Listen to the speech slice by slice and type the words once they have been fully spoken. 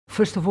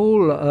First of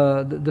all,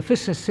 the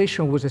first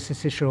sensation was a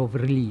sensation of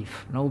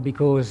relief,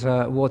 because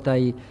what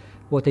I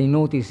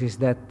noticed is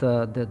that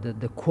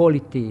the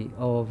quality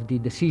of the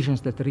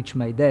decisions that reach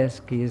my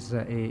desk is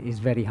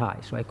very high.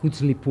 So I could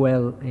sleep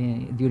well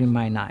during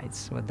my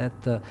nights. So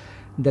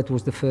that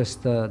was the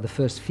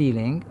first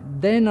feeling.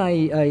 Then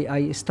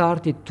I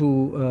started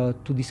to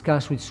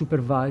discuss with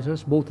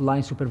supervisors, both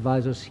line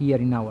supervisors here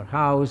in our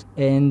house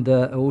and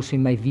also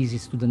in my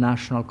visits to the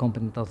national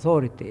competent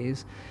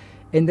authorities.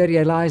 And I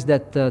realized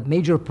that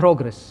major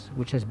progress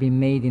which has been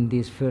made in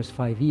these first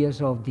 5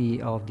 years of the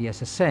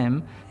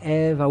SSM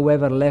have,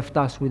 however, left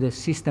us with a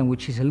system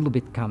which is a little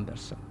bit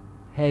cumbersome,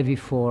 heavy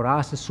for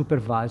us as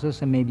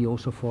supervisors and maybe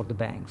also for the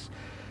banks.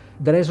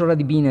 There has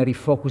already been a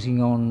refocusing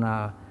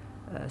on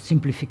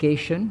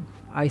simplification.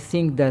 I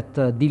think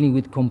that dealing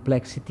with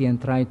complexity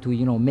and trying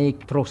to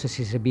make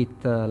processes a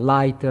bit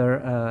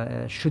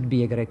lighter should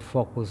be a great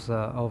focus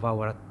of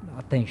our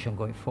attention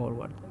going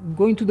forward.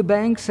 Going to the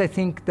banks, I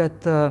think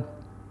that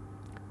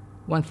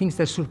one thing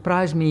that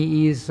surprised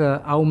me is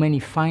how many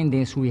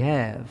findings we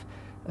have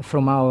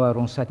from our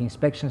on-site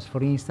inspections,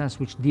 for instance,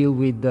 which deal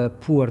with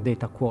poor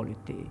data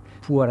quality,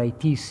 poor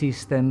IT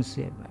systems,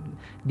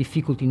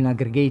 difficulty in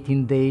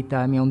aggregating data.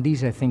 On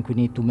this I think we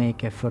need to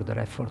make a further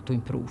effort to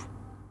improve.